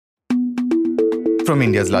From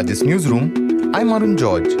India's largest newsroom, I'm Arun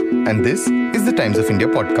George, and this is the Times of India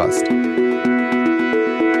podcast.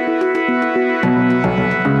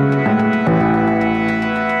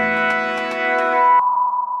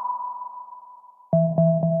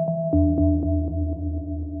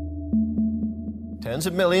 Tens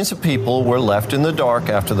of millions of people were left in the dark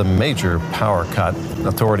after the major power cut.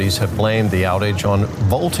 Authorities have blamed the outage on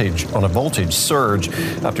a voltage surge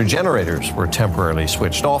after generators were temporarily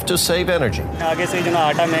switched off to save energy. आगे से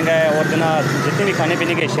आटा महंगा है और जितनी भी खाने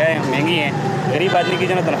पीने की अशियाएं महंगी हैं, गरीब आदमी की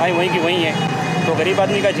तनख्वाही वहीं की वहीं है, तो गरीब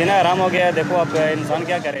आदमी का जीना आराम हो गया है। देखो अब इंसान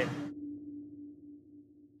क्या करे।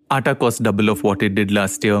 Atta costs double of what it did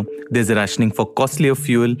last year. There's rationing for costlier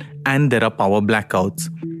fuel, and there are power blackouts.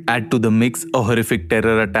 Add to the mix a horrific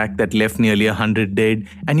terror attack that left nearly 100 dead,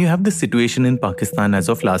 and you have the situation in Pakistan as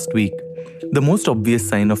of last week. The most obvious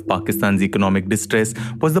sign of Pakistan's economic distress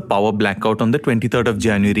was the power blackout on the 23rd of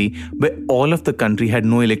January, where all of the country had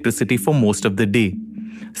no electricity for most of the day.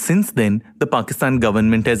 Since then, the Pakistan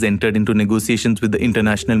government has entered into negotiations with the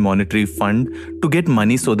International Monetary Fund to get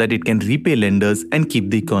money so that it can repay lenders and keep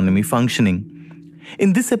the economy functioning.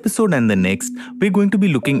 In this episode and the next, we're going to be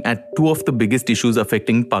looking at two of the biggest issues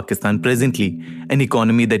affecting Pakistan presently: an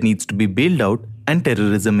economy that needs to be bailed out and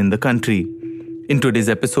terrorism in the country. In today's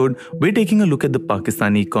episode, we're taking a look at the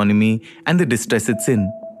Pakistani economy and the distress it's in.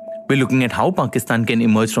 We're looking at how Pakistan can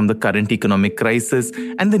emerge from the current economic crisis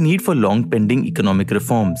and the need for long-pending economic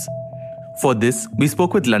reforms. For this, we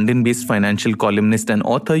spoke with London-based financial columnist and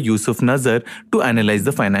author Yusuf Nazar to analyze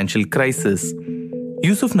the financial crisis.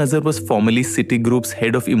 Yusuf Nazar was formerly Citigroup's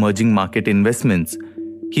head of emerging market investments.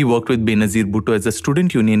 He worked with Benazir Bhutto as a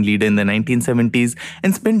student union leader in the 1970s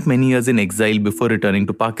and spent many years in exile before returning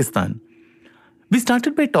to Pakistan. We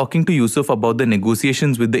started by talking to Yusuf about the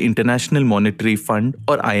negotiations with the International Monetary Fund,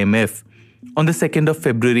 or IMF. On the 2nd of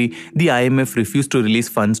February, the IMF refused to release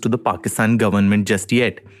funds to the Pakistan government just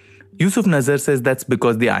yet. Yusuf Nazar says that's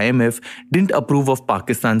because the IMF didn't approve of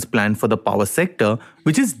Pakistan's plan for the power sector,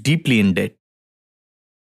 which is deeply in debt.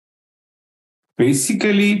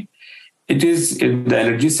 Basically, it is in the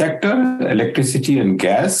energy sector, electricity and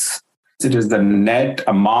gas. It is the net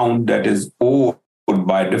amount that is owed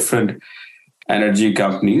by different energy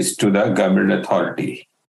companies to the government authority.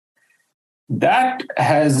 That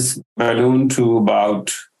has ballooned to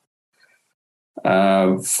about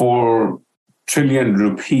 4 trillion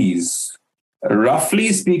rupees.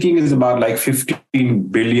 Roughly speaking, is about like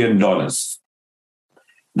 $15 billion.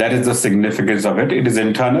 That is the significance of it. It is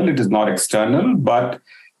internal, it is not external, but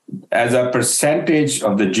as a percentage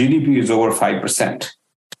of the GDP is over 5%.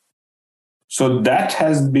 So that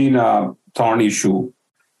has been a thorny issue,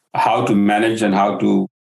 how to manage and how to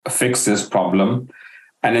fix this problem.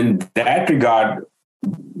 And in that regard,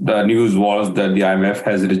 the news was that the IMF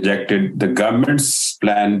has rejected the government's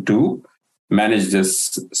plan to manage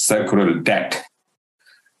this circular debt.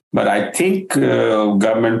 But I think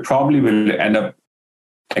government probably will end up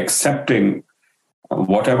accepting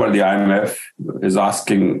whatever the IMF is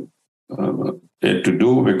asking it to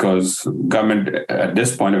do, because government at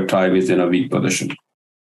this point of time is in a weak position.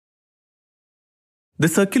 The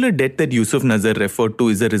circular debt that Yusuf Nazar referred to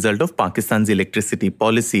is a result of Pakistan's electricity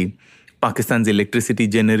policy. Pakistan's electricity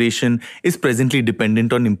generation is presently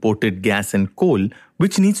dependent on imported gas and coal,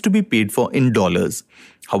 which needs to be paid for in dollars.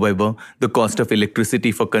 However, the cost of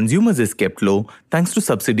electricity for consumers is kept low thanks to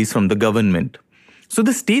subsidies from the government. So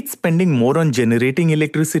the state's spending more on generating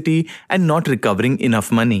electricity and not recovering enough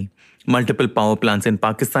money. Multiple power plants in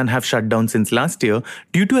Pakistan have shut down since last year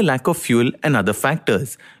due to a lack of fuel and other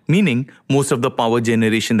factors, meaning most of the power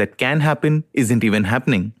generation that can happen isn't even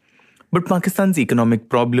happening. But Pakistan's economic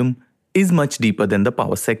problem is much deeper than the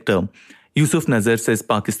power sector. Yusuf Nazar says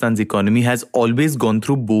Pakistan's economy has always gone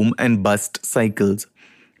through boom and bust cycles.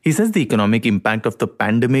 He says the economic impact of the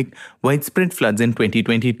pandemic, widespread floods in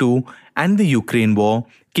 2022, and the Ukraine war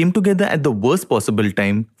came together at the worst possible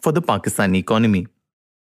time for the Pakistani economy.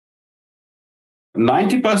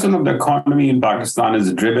 90% of the economy in Pakistan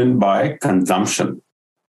is driven by consumption.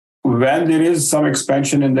 When there is some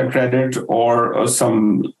expansion in the credit or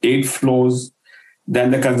some aid flows, then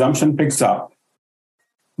the consumption picks up,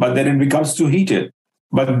 but then it becomes too heated.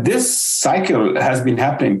 But this cycle has been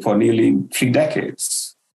happening for nearly 3 decades.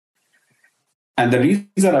 And the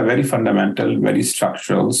reasons are very fundamental, very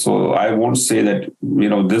structural. So I won't say that,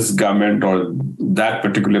 this government or that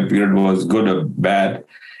particular period was good or bad.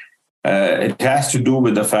 It has to do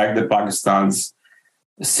with the fact that Pakistan's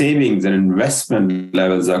savings and investment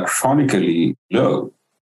levels are chronically low.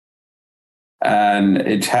 And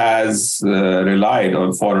it has relied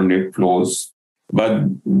on foreign aid flows But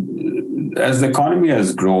as the economy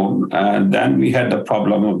has grown, and then we had the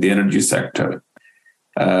problem of the energy sector.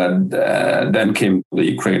 Then came the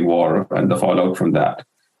Ukraine war and the fallout from that.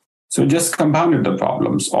 So just compounded the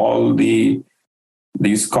problems. All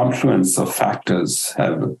these confluence of factors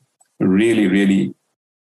have really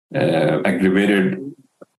aggravated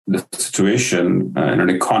the situation in an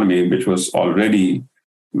economy which was already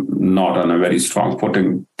not on a very strong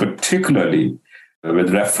footing, particularly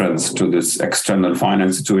with reference to this external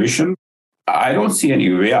finance situation. I don't see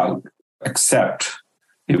any way out except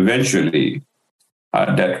eventually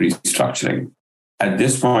debt restructuring. At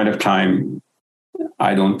this point of time,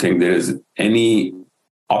 I don't think there is any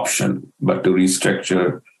option but to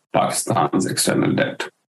restructure Pakistan's external debt.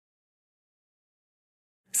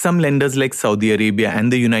 Some lenders like Saudi Arabia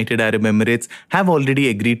and the United Arab Emirates have already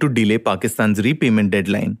agreed to delay Pakistan's repayment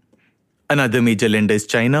deadline. Another major lender is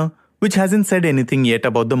China, which hasn't said anything yet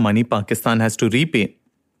about the money Pakistan has to repay.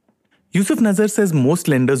 Yusuf Nazar says most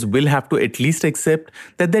lenders will have to at least accept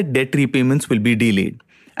that their debt repayments will be delayed,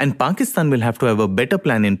 and Pakistan will have to have a better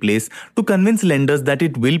plan in place to convince lenders that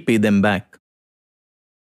it will pay them back.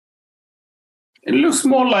 It looks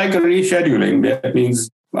more like a rescheduling. That means,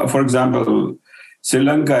 for example, Sri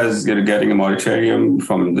Lanka is getting a moratorium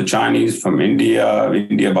from the Chinese, from India.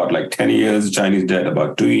 India about like 10 years, Chinese debt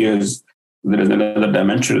about 2 years. There is another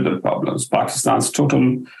dimension of the problems. Pakistan's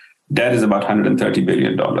total debt is about $130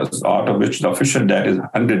 billion, out of which the official debt is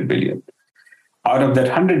 $100 billion. Out of that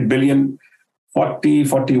 $100 billion,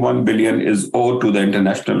 41 billion is owed to the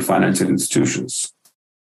international financial institutions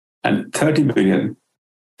and 30 billion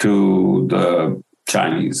to the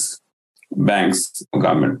Chinese banks,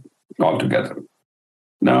 government altogether.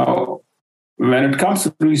 Now, when it comes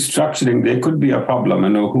to restructuring, there could be a problem.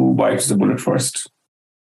 Who bites the bullet first?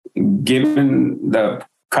 Given the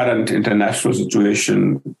current international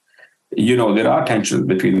situation, there are tensions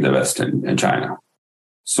between the West and China.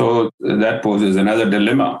 So that poses another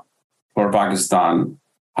dilemma for Pakistan,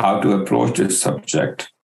 how to approach this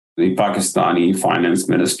subject. The Pakistani finance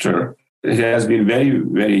minister has been very,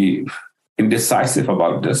 very indecisive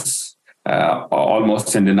about this,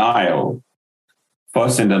 almost in denial.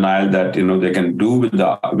 First in denial that, they can do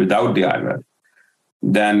without the IMF.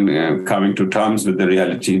 Then coming to terms with the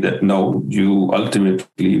reality that, no, you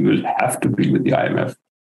ultimately will have to be with the IMF.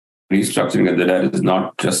 Restructuring of the debt is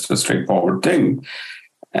not just a straightforward thing.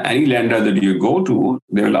 Any lender that you go to,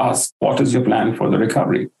 they will ask, what is your plan for the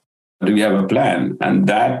recovery? Do we have a plan? And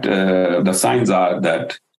that the signs are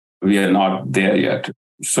that we are not there yet.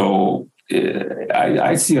 So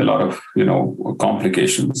I see a lot of,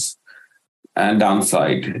 complications and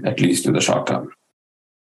downside, at least in the short term.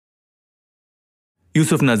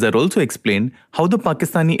 Yusuf Nazar also explained how the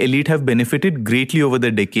Pakistani elite have benefited greatly over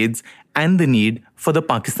the decades and the need for the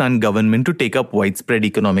Pakistan government to take up widespread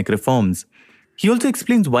economic reforms. He also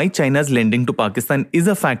explains why China's lending to Pakistan is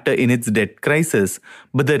a factor in its debt crisis,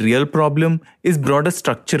 but the real problem is broader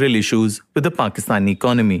structural issues with the Pakistani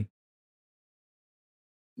economy.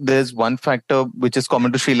 There's one factor which is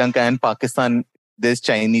common to Sri Lanka and Pakistan. There's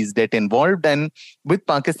Chinese debt involved, and with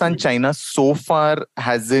Pakistan, China so far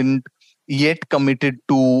hasn't yet committed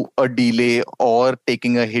to a delay or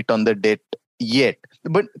taking a hit on the debt yet.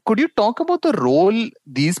 But could you talk about the role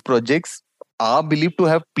these projects are believed to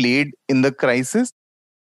have played in the crisis?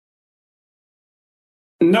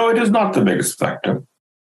 No, it is not the biggest factor.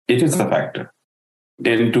 It is a factor.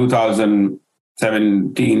 In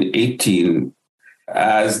 2017-18,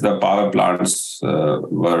 as the power plants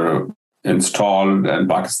were installed and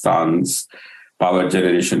Pakistan's power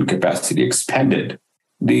generation capacity expanded,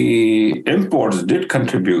 the imports did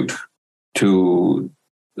contribute to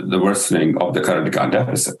the worsening of the current account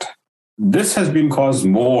deficit. This has been caused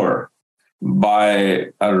more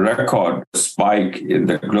by a record spike in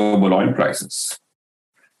the global oil prices,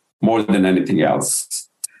 more than anything else.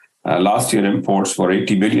 Last year, imports were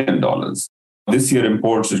 $80 billion. This year,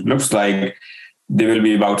 imports, it looks like they will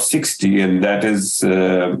be about 60, and that is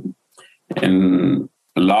in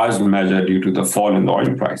large measure due to the fall in the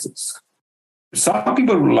oil prices. Some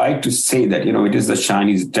people would like to say that, it is the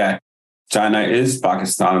Chinese debt. China is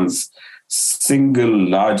Pakistan's single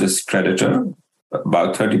largest creditor,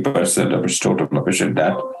 about 30% of its total official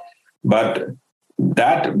debt. But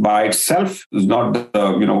that by itself is not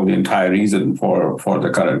the entire reason for the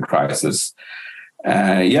current crisis.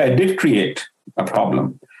 It did create a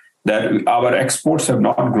problem that our exports have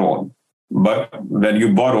not grown. But when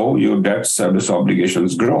you borrow, your debt service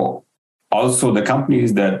obligations grow. Also, the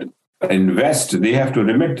companies that invest, they have to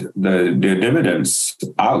remit their dividends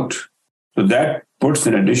out. So that puts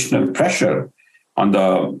an additional pressure on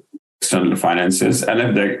the external finances. And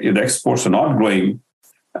if the exports are not growing,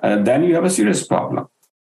 then you have a serious problem.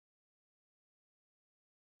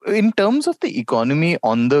 In terms of the economy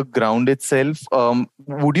on the ground itself,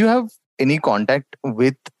 would you have any contact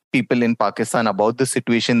with people in Pakistan about the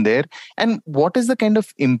situation there? And what is the kind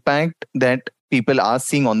of impact that people are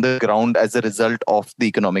seeing on the ground as a result of the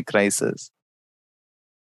economic crisis?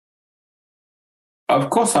 Of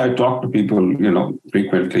course, I talk to people,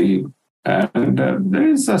 frequently, and there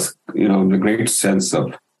is the great sense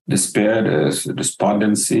of despair,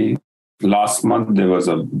 despondency. Last month, there was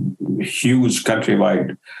a huge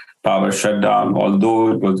countrywide power shutdown,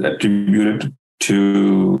 although it was attributed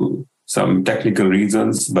to some technical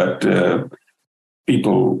reasons, but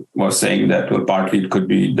people were saying that, well, partly it could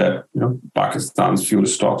be that Pakistan's fuel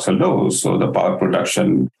stocks are low, so the power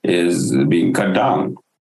production is being cut down.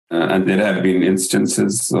 And there have been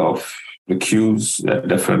instances of the queues at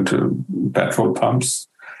different petrol pumps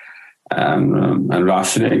and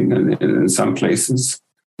rationing in some places.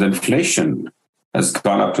 The inflation has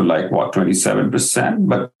gone up to 27%,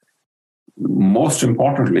 but most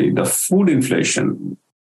importantly, the food inflation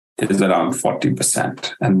is around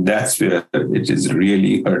 40%. And that's where it is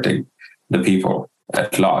really hurting the people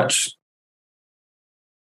at large.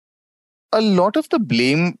 A lot of the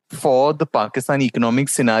blame for the Pakistan economic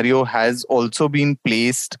scenario has also been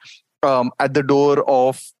placed at the door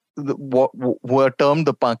of who are termed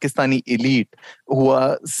the Pakistani elite, who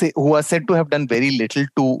are said to have done very little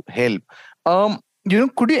to help.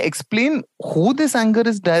 Could you explain who this anger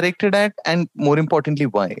is directed at, and more importantly,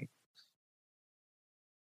 why?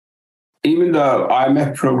 Even the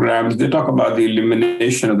IMF programs, they talk about the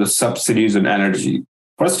elimination of the subsidies on energy.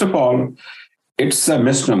 First of all, it's a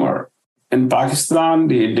misnomer. In Pakistan,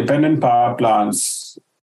 the independent power plants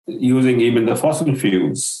using even the fossil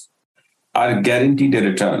fuels are guaranteed a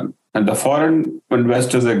return. And the foreign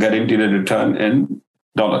investors are guaranteed a return in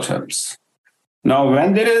dollar terms. Now,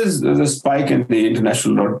 when there's a spike in the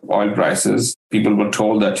international oil prices, people were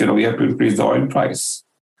told that, we have to increase the oil price.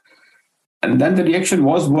 And then the reaction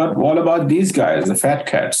was, what about these guys, the fat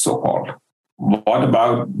cats, so-called? What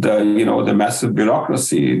about the massive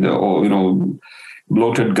bureaucracy, the,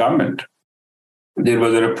 bloated government? There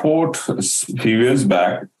was a report a few years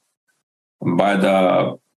back by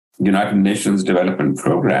the United Nations Development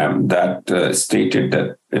Program that stated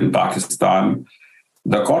that in Pakistan,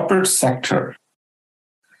 the corporate sector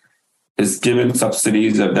is given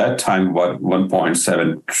subsidies at that time,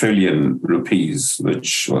 1.7 trillion rupees,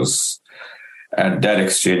 which was at that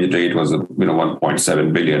exchange rate was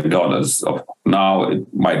 $1.7 billion. Now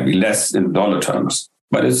it might be less in dollar terms,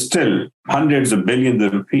 but it's still hundreds of billions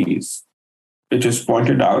of rupees. It is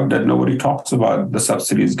pointed out that nobody talks about the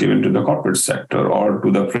subsidies given to the corporate sector or to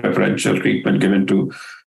the preferential treatment given to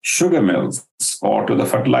sugar mills or to the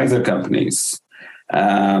fertilizer companies,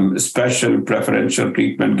 special preferential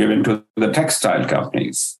treatment given to the textile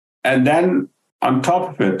companies. And then on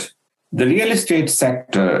top of it, the real estate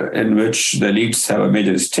sector in which the elites have a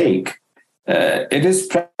major stake, it is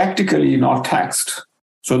practically not taxed.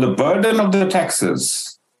 So the burden of the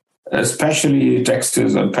taxes, especially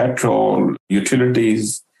taxes on petrol,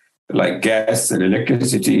 utilities like gas and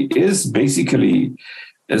electricity, is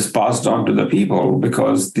passed on to the people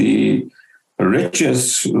because the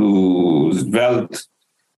richest whose wealth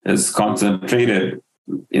is concentrated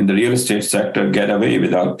in the real estate sector get away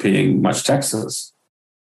without paying much taxes.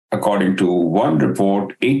 According to one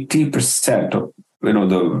report, 80% of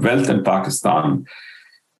the wealth in Pakistan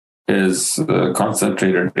is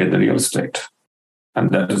concentrated in the real estate,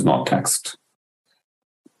 and that is not taxed.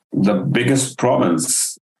 The biggest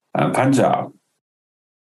province, Punjab,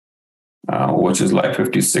 which is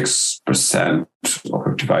 56%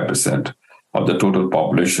 or 55% of the total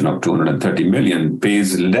population of 230 million,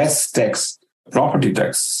 pays less tax, property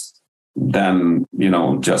tax, than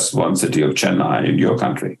just one city of Chennai in your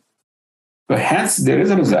country. So hence, there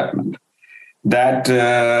is a resentment that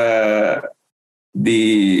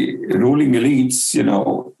the ruling elites,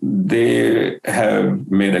 they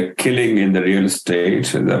have made a killing in the real estate,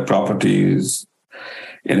 the properties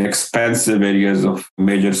in expensive areas of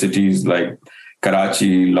major cities like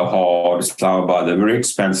Karachi, Lahore, Islamabad. They're very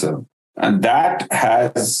expensive. And that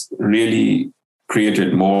has really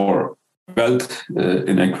created more wealth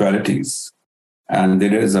inequalities. And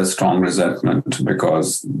there is a strong resentment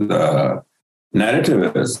because the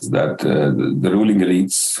narrative is that the ruling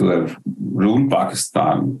elites who have ruled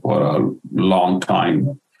Pakistan for a long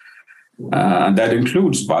time, and that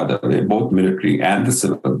includes, by the way, both military and the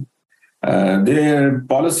civil, their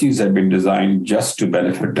policies have been designed just to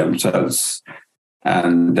benefit themselves.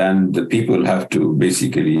 And then the people have to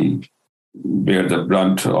basically bear the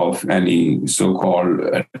brunt of any so-called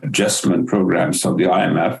adjustment programs of the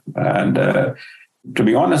IMF. And to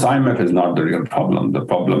be honest, IMF is not the real problem. The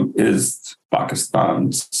problem is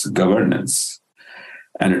Pakistan's governance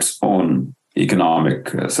and its own economic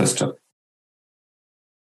system.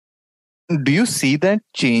 Do you see that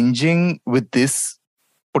changing with this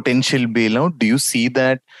potential bailout? Do you see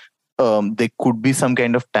that there could be some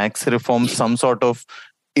kind of tax reform, some sort of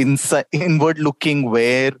inward looking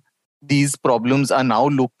where these problems are now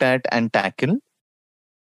looked at and tackled?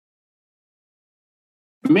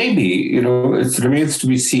 Maybe, it remains to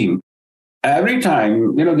be seen. Every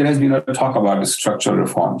time, there has been a talk about structural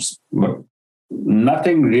reforms, but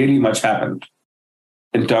nothing really much happened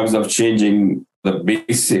in terms of changing the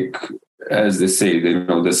basic, as they say,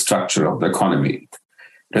 the structure of the economy.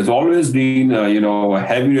 There's always been, a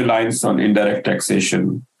heavy reliance on indirect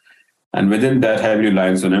taxation. And within that heavy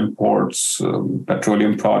reliance on imports,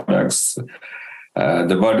 petroleum products,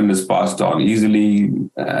 the burden is passed on easily.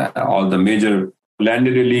 All the major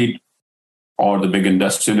landed elite or the big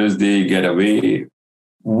industrialists, they get away.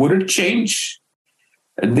 Would it change?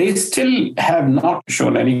 They still have not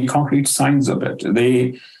shown any concrete signs of it.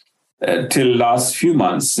 They, till last few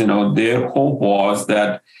months, their hope was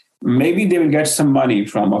that maybe they will get some money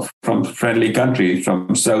from friendly countries, from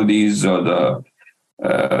Saudis or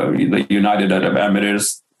the United Arab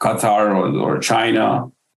Emirates, Qatar or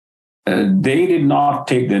China. They did not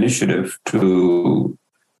take the initiative to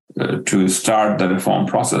start the reform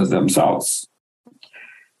process themselves.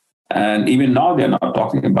 And even now they're not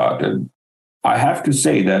talking about it. I have to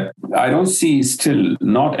say that I don't see still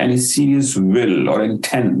not any serious will or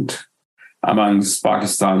intent amongst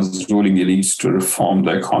Pakistan's ruling elites to reform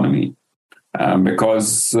the economy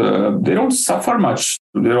because they don't suffer much.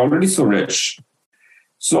 They're already so rich.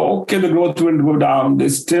 So, okay, the growth will go down. They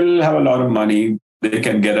still have a lot of money. They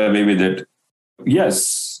can get away with it.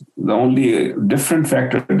 Yes, the only different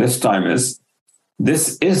factor this time is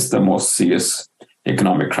this is the most serious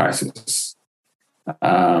economic crisis,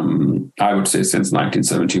 I would say, since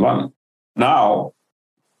 1971. Now,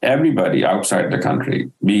 everybody outside the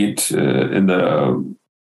country, be it in the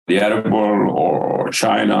Arab world or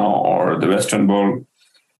China or the Western world,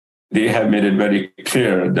 they have made it very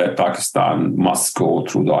clear that Pakistan must go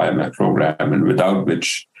through the IMF program, and without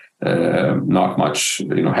which not much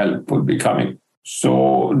help will be coming.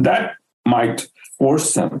 So that might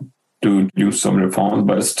force them to do some reforms,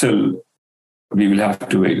 but still we will have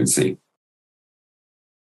to wait and see.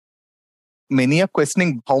 Many are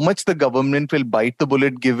questioning how much the government will bite the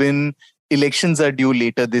bullet given elections are due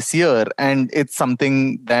later this year. And it's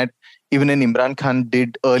something that even an Imran Khan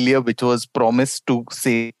did earlier, which was promised to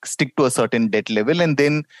say stick to a certain debt level and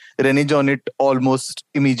then renege on it almost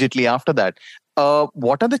immediately after that.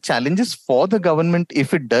 What are the challenges for the government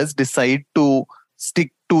if it does decide to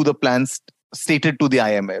stick to the plans stated to the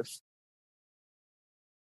IMF?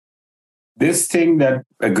 This thing that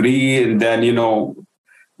agree and then,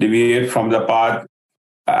 deviate from the path,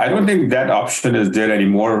 I don't think that option is there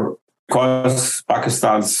anymore because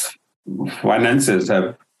Pakistan's finances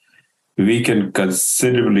have weakened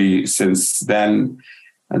considerably since then.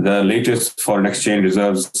 The latest foreign exchange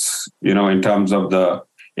reserves, in terms of the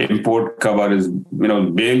import cover is,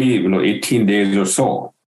 barely, 18 days or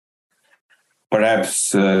so.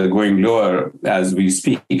 Perhaps going lower as we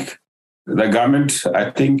speak. The government, I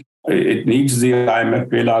think it needs the IMF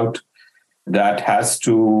bailout. That has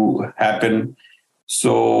to happen.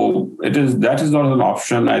 So that is not an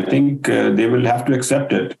option. I think they will have to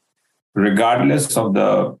accept it, regardless of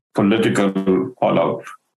the political fallout.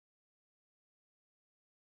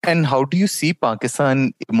 And how do you see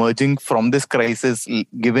Pakistan emerging from this crisis,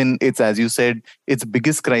 given it's, as you said, its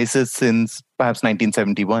biggest crisis since perhaps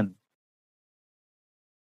 1971?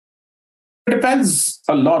 It depends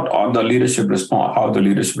a lot on the leadership response, how the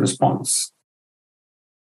leadership responds.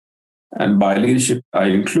 And by leadership, I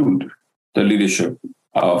include the leadership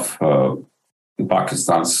of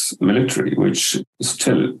Pakistan's military, which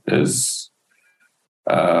still is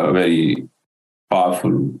a very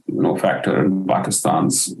powerful factor in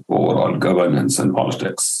Pakistan's overall governance and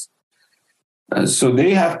politics. So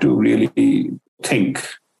they have to really think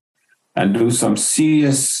and do some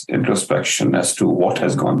serious introspection as to what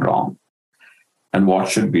has gone wrong and what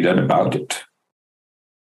should be done about it.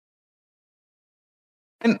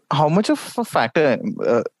 And how much of a factor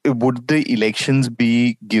would the elections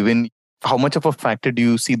be given? How much of a factor do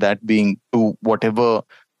you see that being to whatever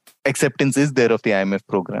acceptance is there of the IMF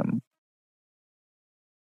program?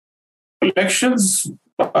 Elections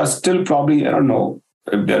are still probably, I don't know,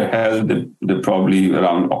 if they're held, they're probably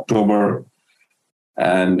around October.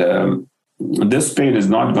 And this pain is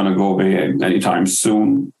not going to go away anytime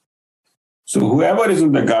soon. So whoever is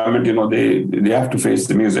in the government, they have to face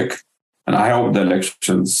the music. And I hope the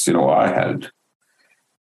elections, are held.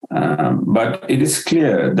 But it is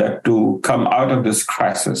clear that to come out of this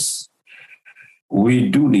crisis, we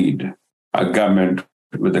do need a government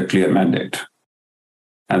with a clear mandate.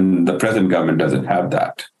 And the present government doesn't have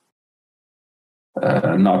that.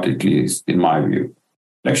 Not at least in my view.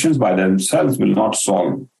 Elections by themselves will not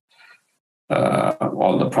solve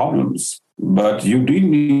all the problems, but you do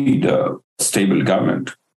need a stable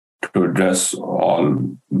government to address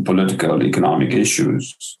all political, economic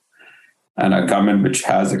issues, and a government which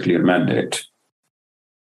has a clear mandate.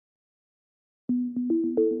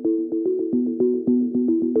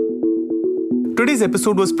 Today's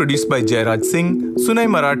episode was produced by Jairaj Singh, Sunay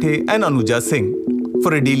Marathe, and Anuja Singh.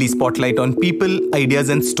 For a daily spotlight on people, ideas,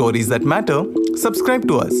 and stories that matter, subscribe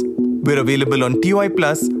to us. We're available on TOI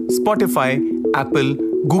Plus, Spotify, Apple,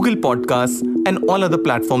 Google Podcasts, and all other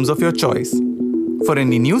platforms of your choice. For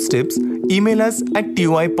any news tips, email us at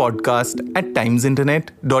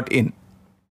toipodcast@timesinternet.in.